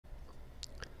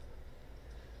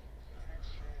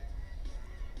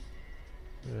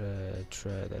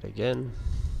try that again.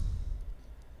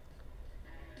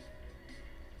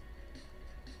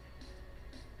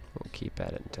 We'll keep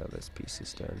at it until this piece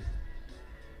is done.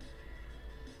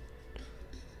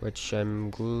 Which I'm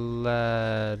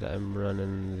glad I'm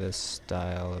running this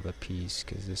style of a piece,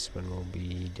 because this one will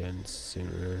be done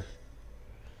sooner.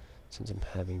 Since I'm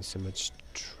having so much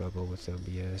trouble with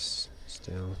OBS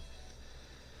still.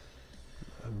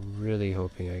 I'm really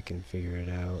hoping I can figure it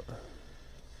out.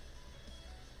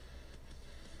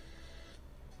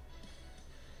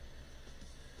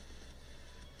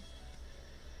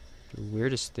 The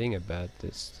weirdest thing about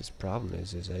this problem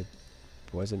is I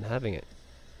wasn't having it.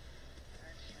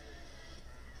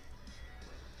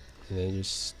 And they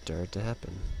just start to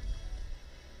happen.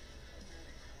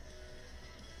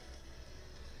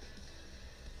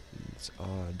 It's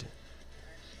odd.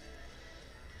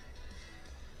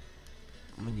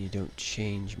 When you don't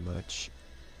change much.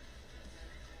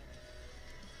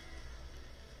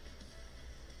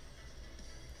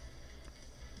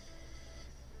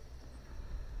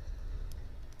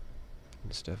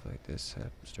 And stuff like this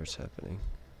starts happening.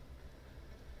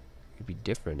 It'd be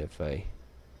different if I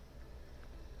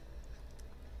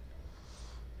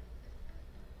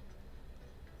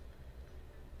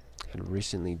had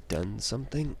recently done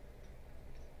something.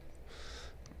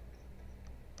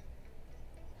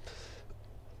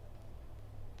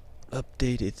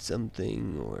 Updated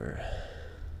something or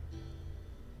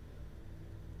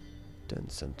done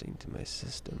something to my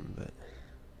system, but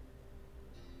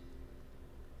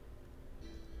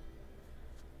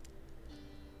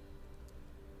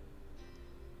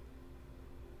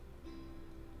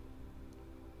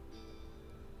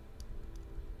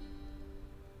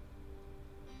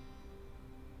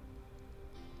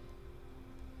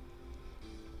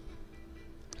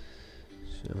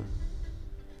so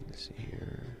let's see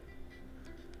here.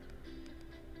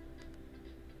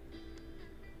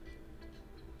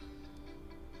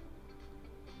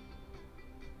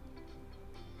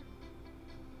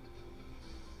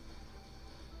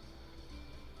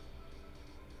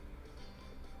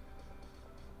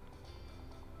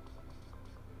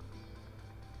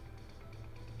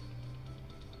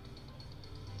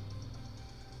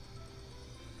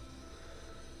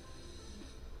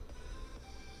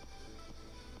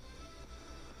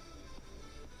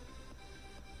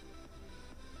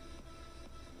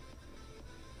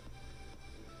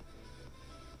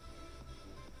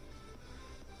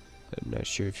 I'm not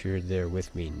sure if you're there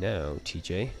with me now,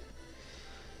 TJ.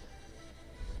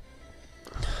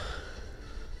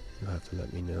 You'll have to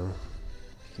let me know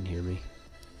if you can hear me.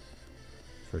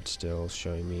 For it's still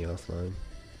showing me offline.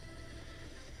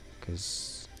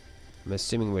 Because I'm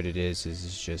assuming what it is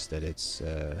just that it's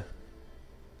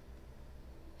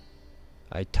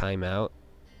I time out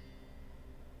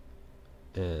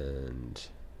and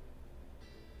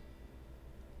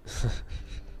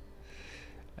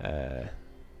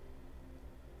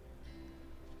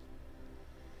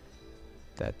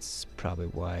that's probably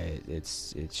why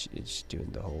it's doing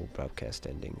the whole broadcast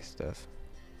ending stuff.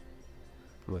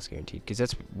 Almost guaranteed, because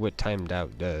that's what timed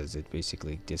out does. It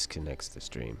basically disconnects the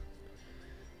stream.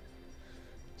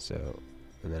 So,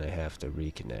 and then I have to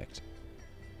reconnect,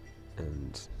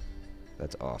 and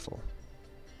that's awful.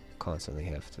 Constantly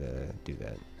have to do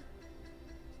that,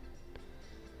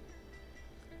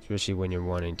 especially when you're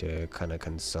wanting to kind of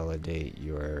consolidate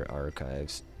your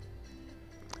archives.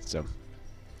 So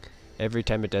every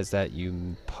time it does that,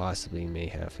 you possibly may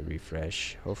have to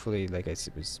refresh. Hopefully, like I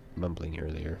was mumbling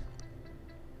earlier,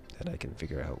 that I can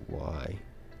figure out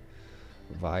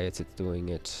why it's doing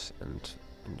it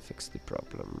and fix the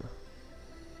problem.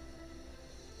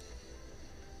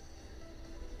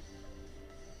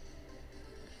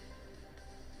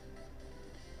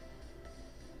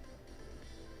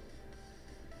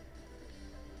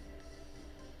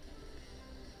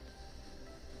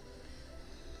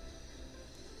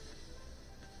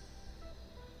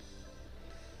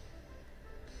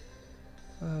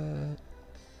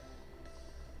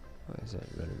 Why is that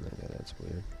running like that? That's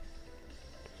weird.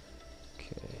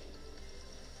 Okay.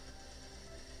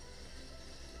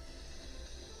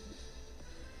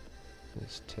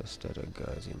 Let's test out a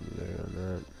Gaussian blur on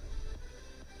that.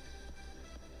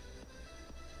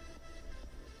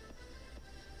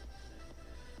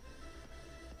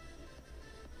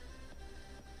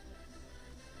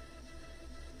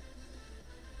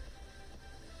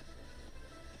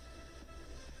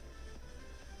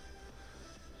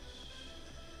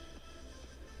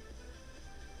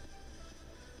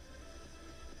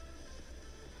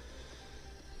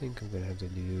 I think I'm gonna have to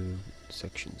do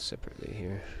sections separately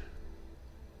here.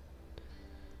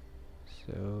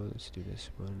 So let's do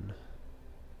this one.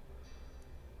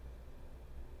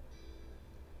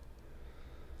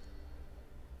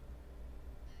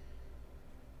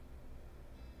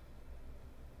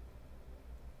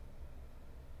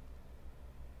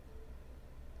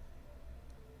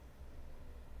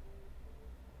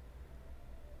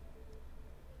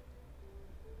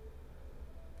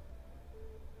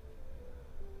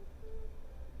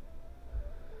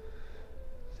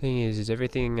 Thing is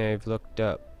everything I've looked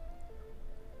up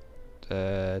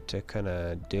to kind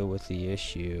of deal with the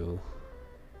issue,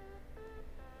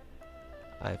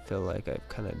 I feel like I've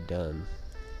kind of done,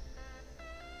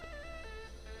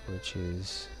 which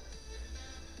is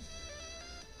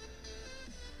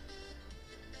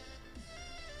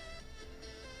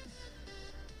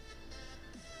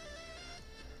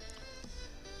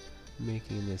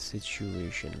making the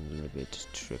situation a little bit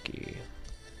tricky.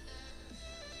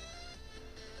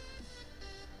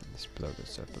 Let's blow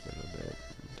this up a little bit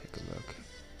and take a look.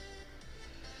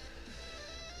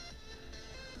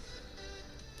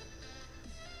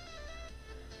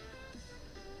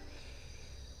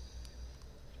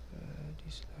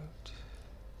 Deselect.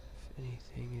 If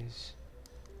anything is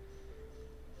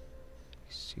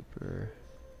super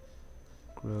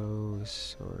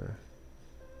gross or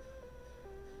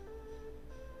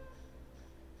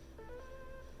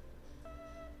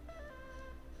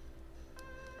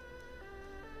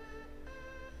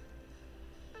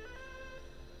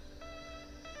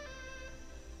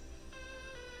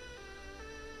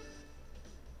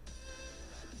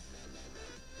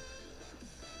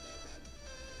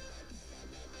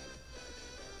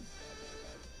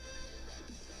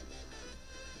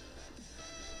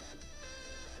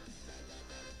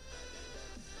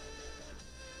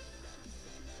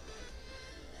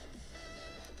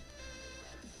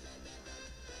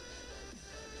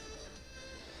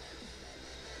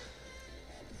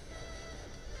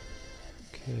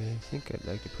okay, I think I'd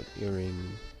like to put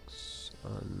earrings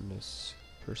on this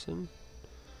person.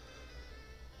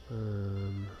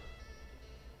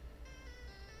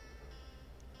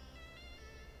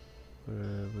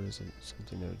 Where is it?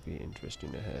 Something that would be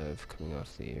interesting to have coming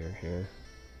off the ear here.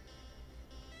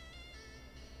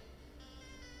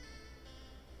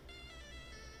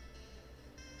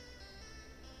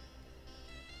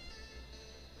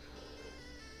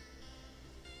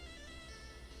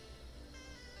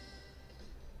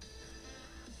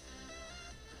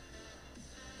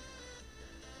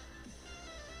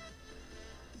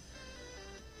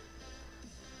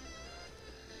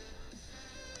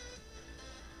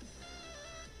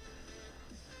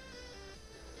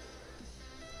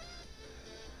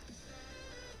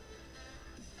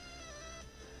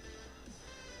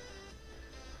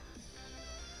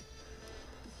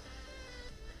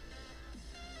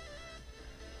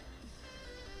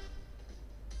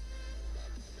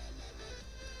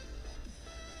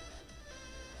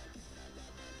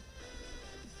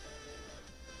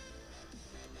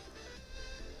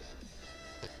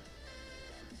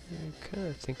 I kind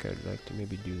of think I'd like to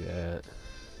maybe do that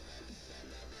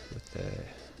with the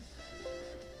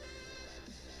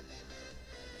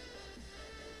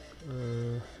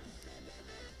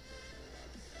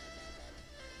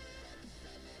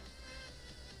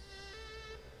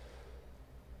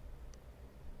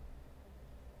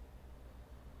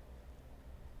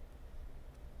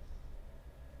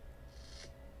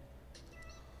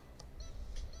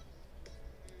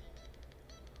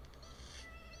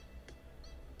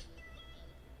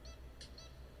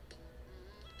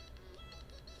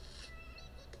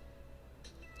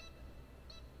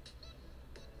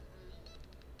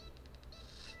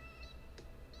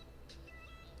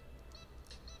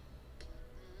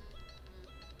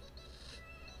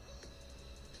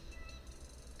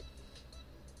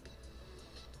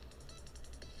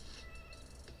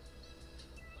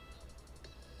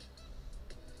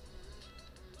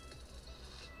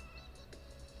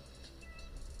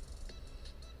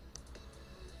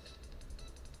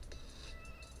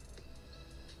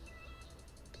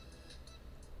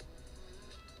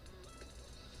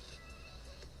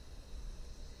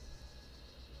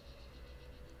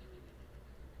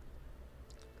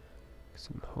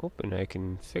I'm hoping I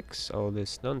can fix all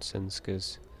this nonsense,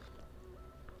 because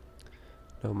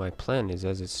no, my plan is,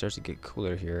 as it starts to get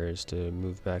cooler here, is to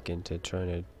move back into trying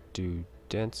to do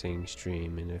dancing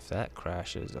stream, and if that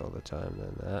crashes all the time,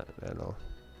 then that'll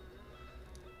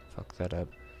fuck that up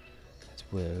as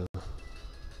well.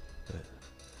 But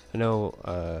I know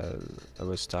I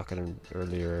was talking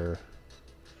earlier,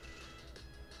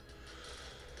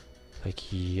 like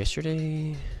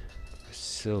yesterday,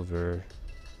 Silver.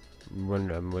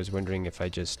 I was wondering if I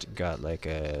just got like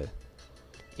a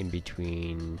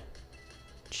in-between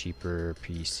cheaper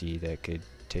PC that could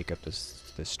take up the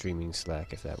streaming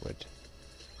slack, if that would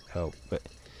help. But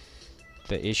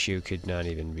the issue could not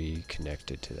even be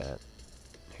connected to that.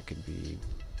 It could be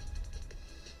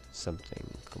something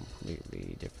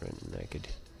completely different, and I could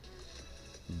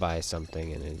buy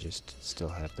something and it just still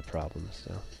have the problem.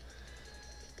 So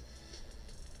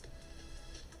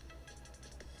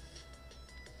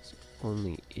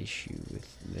only issue with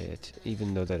it,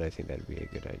 even though that I think that'd be a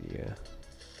good idea.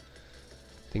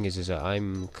 Thing is that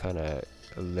I'm kind of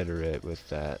illiterate with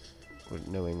that, with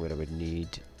knowing what I would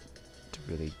need to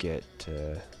really get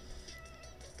to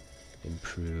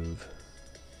improve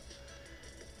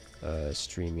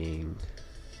streaming.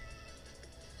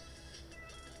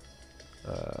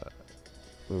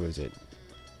 What was it?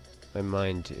 My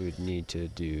mind, it would need to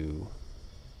do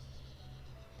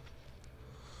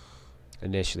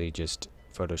initially just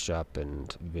Photoshop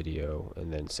and video,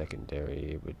 and then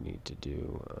secondary it would need to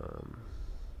do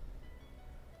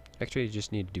actually you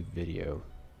just need to do video.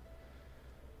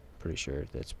 Pretty sure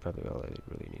that's probably all it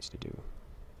really needs to do.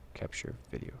 Capture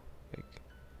video.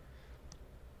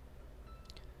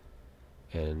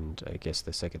 And I guess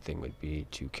the second thing would be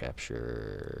to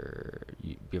capture,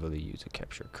 be able to use a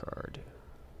capture card.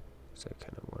 So I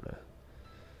kind of want to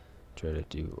try to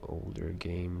do older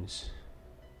games.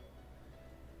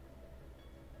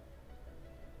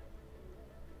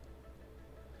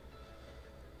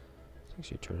 It's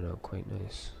actually turning out quite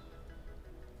nice.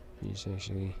 It's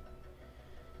actually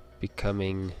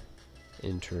becoming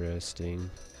interesting.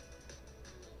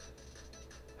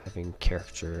 Having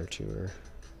character to her.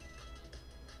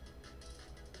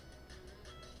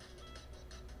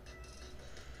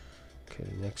 Okay,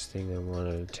 the next thing I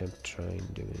want to attempt trying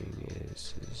doing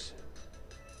is this.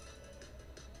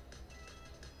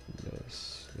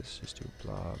 Let's just do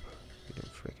blob. We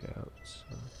don't freak it out.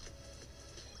 So.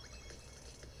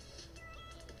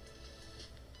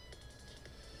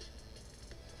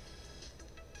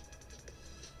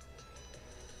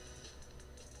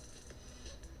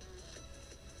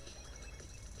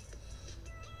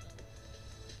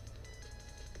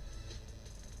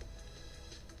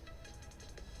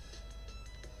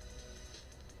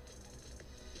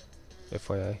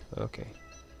 FYI, okay.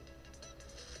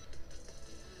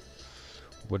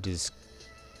 What does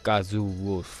Kazoo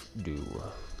Wolf do?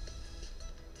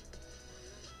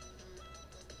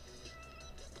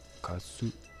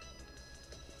 Kazoo.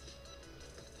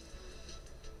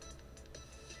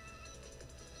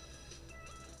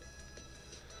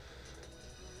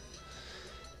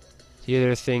 The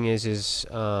other thing is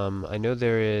I know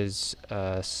there is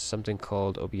something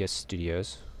called OBS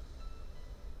Studios.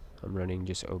 I'm running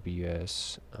just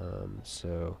OBS,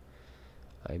 so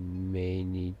I may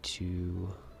need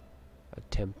to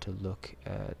attempt to look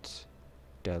at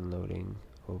downloading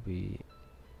OBS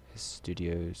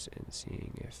Studios and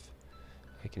seeing if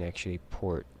I can actually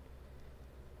port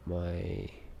my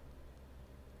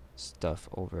stuff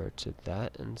over to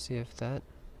that and see if that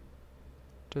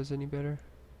does any better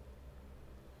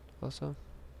also.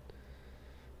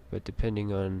 But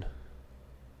depending on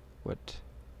what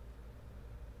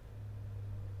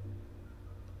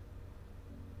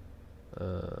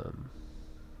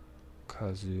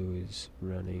Kazoo is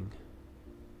running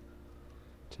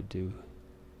to do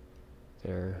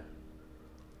their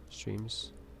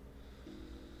streams.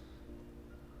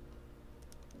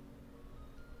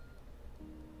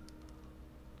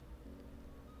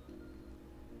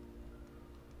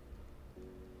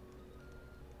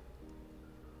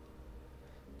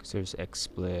 Because there's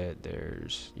XSplit,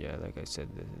 there's, yeah, like I said,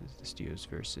 the studios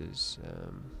versus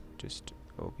just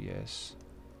OBS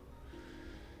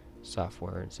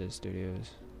software and says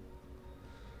studios.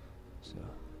 So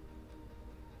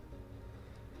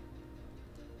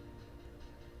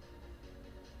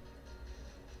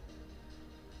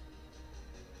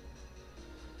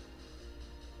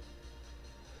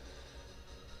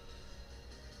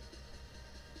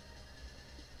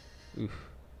oof.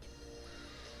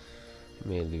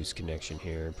 May lose connection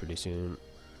here pretty soon.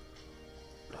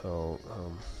 How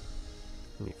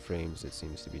many frames it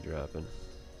seems to be dropping.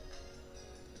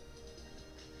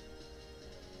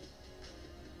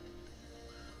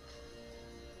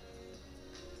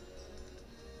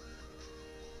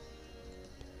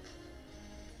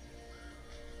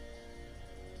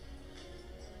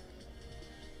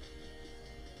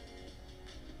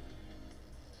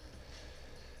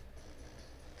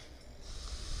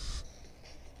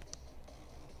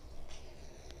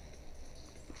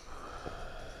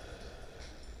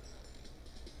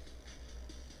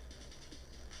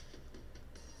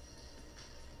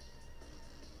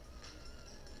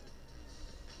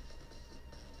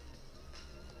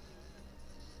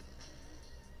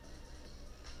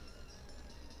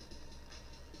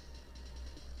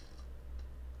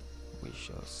 We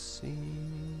shall see.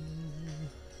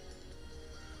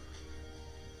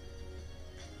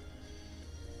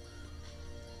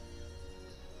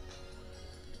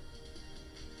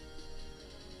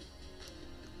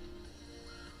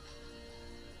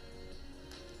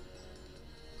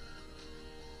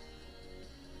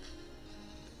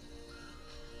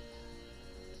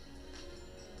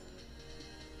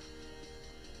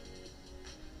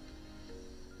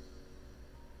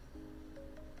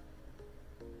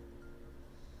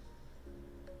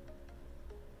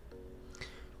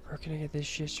 can I get this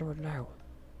shit sorted out?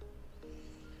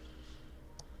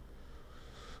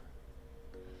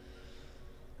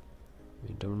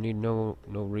 We don't need no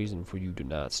reason for you to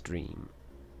not stream.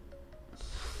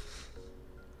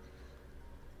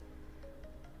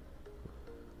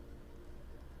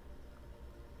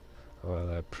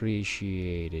 Well, I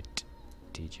appreciate it,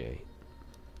 TJ.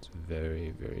 It's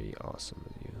very, very awesome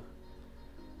of you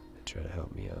to try to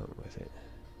help me out with it.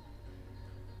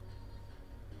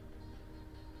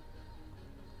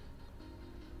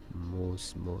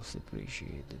 Most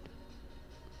appreciated.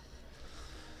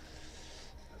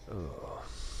 Oh.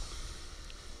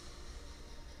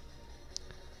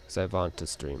 Because I want to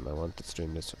stream. I want to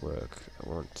stream this work. I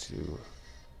want to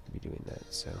be doing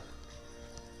that, so.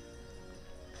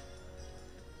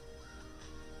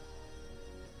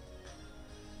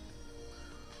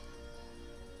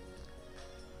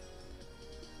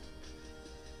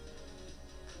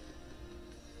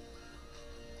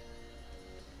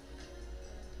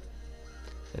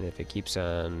 And if it keeps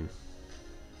on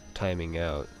timing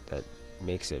out, that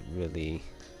makes it really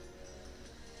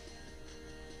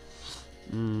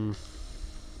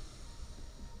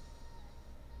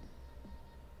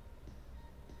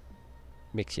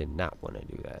makes you not want to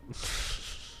do that.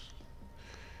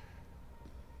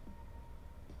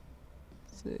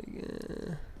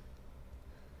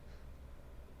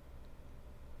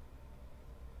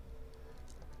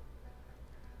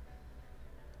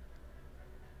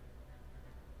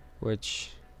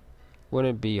 Which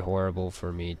wouldn't be horrible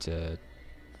for me to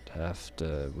have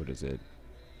to, what is it,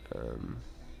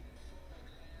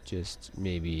 just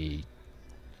maybe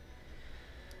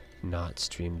not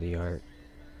stream the art,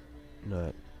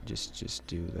 not just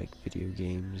do like video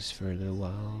games for a little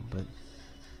while, but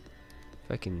if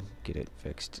I can get it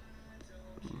fixed,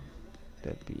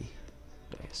 that'd be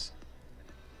nice.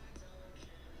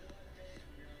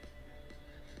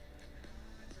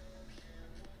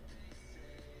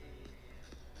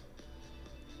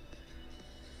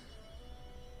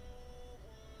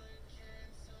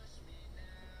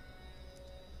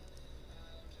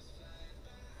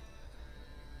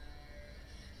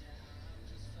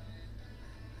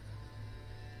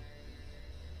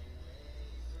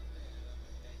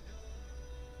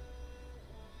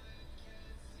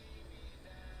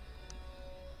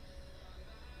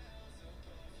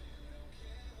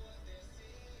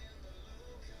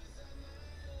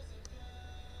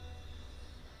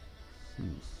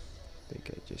 I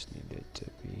think I just need it to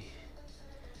be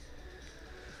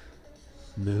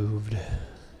moved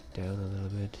down a little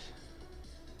bit.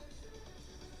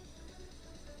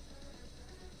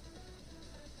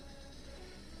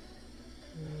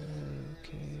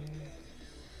 Okay.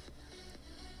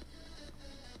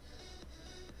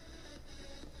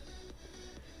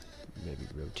 Maybe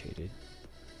rotate it.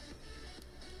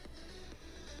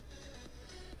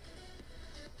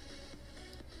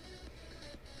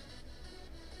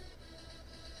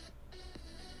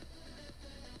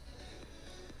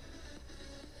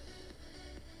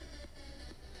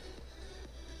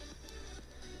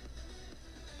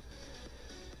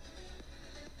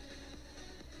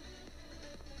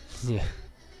 Yeah.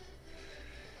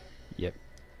 Yep.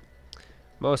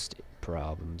 Most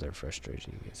problems are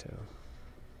frustrating as hell.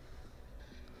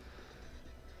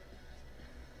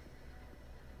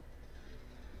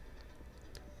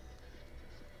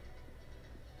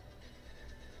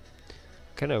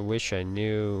 Kinda wish I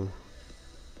knew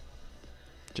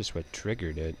just what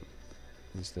triggered it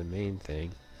is the main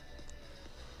thing.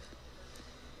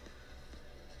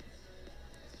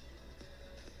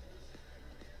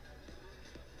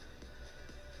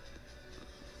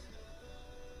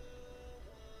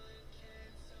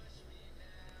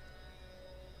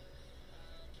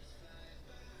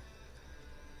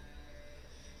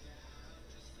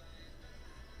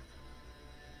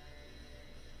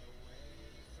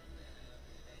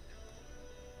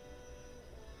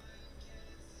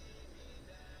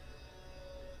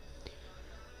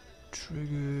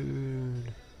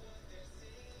 Triggered.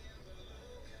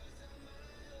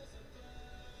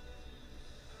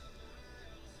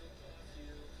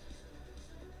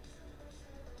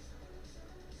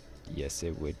 Yes,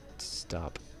 it would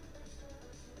stop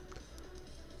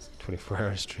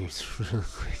 24-hour streams real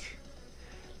quick.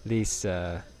 At least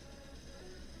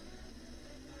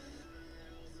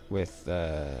with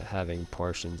having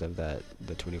portions of that,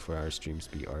 the 24-hour streams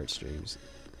be art streams,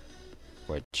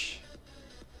 which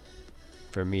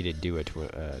for me to do a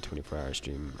 24-hour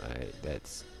stream,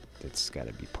 that's got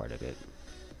to be part of it.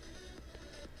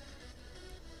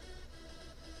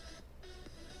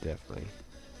 Definitely.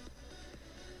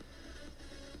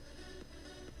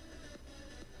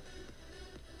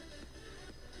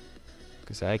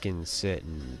 Because I can sit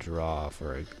and draw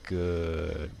for a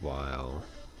good while.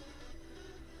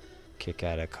 Kick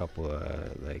out a couple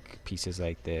of like pieces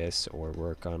like this, or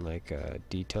work on like a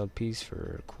detailed piece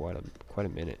for quite a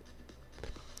minute.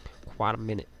 Quite a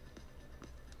minute.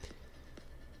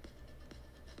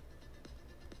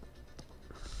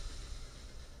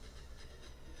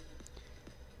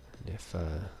 And if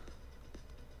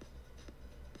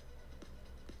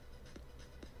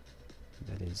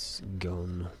that is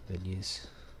gone, then yes.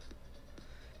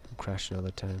 I'm crashing all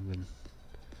the time, then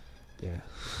yeah.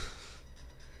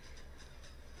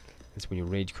 That's when you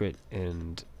rage quit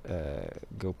and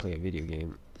go play a video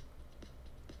game.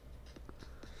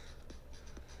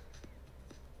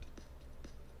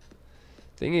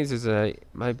 Thing is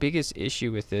my biggest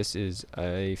issue with this is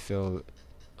I feel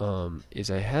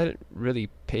is I hadn't really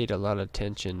paid a lot of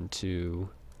attention to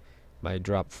my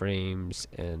drop frames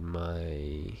and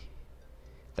my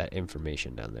that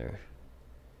information down there.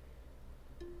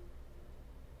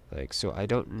 Like, so I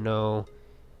don't know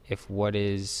if what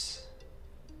is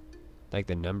like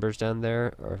the numbers down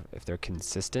there, or if they're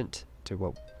consistent to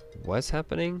what was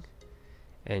happening,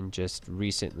 and just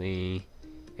recently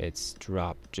it's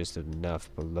dropped just enough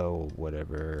below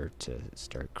whatever to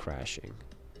start crashing.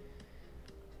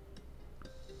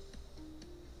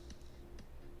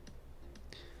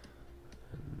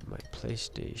 And my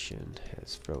PlayStation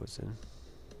has frozen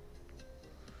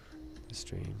the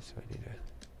stream, so I need to,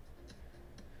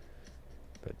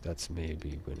 but that's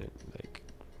maybe when it like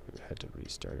had to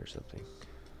restart or something.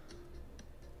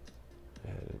 I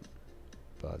hadn't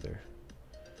bothered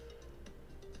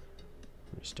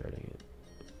restarting it.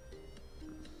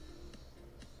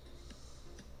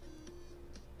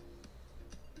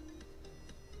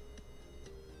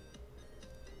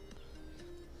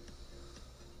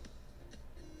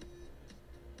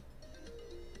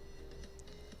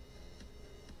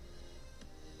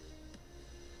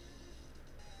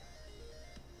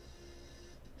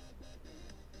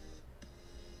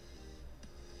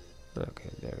 Okay,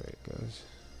 there it goes.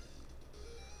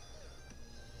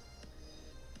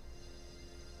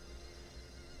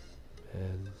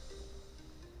 And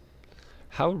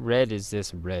how red is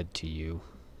this red to you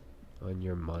on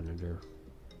your monitor?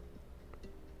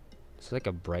 It's like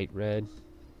a bright red.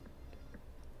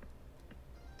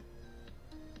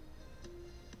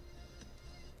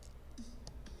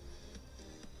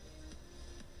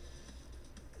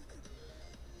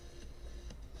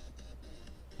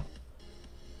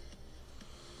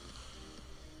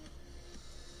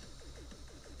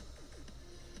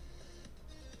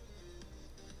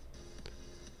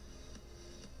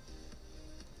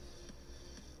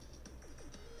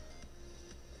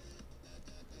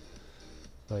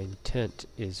 My intent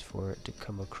is for it to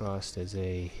come across as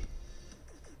a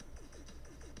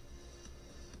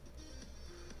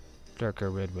darker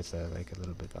red with a, like a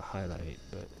little bit of a highlight,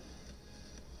 but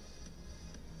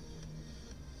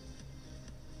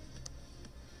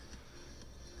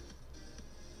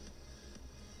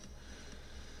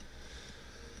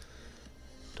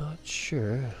not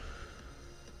sure.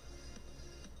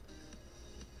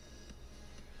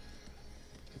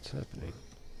 What's happening?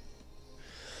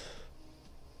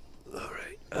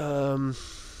 Alright,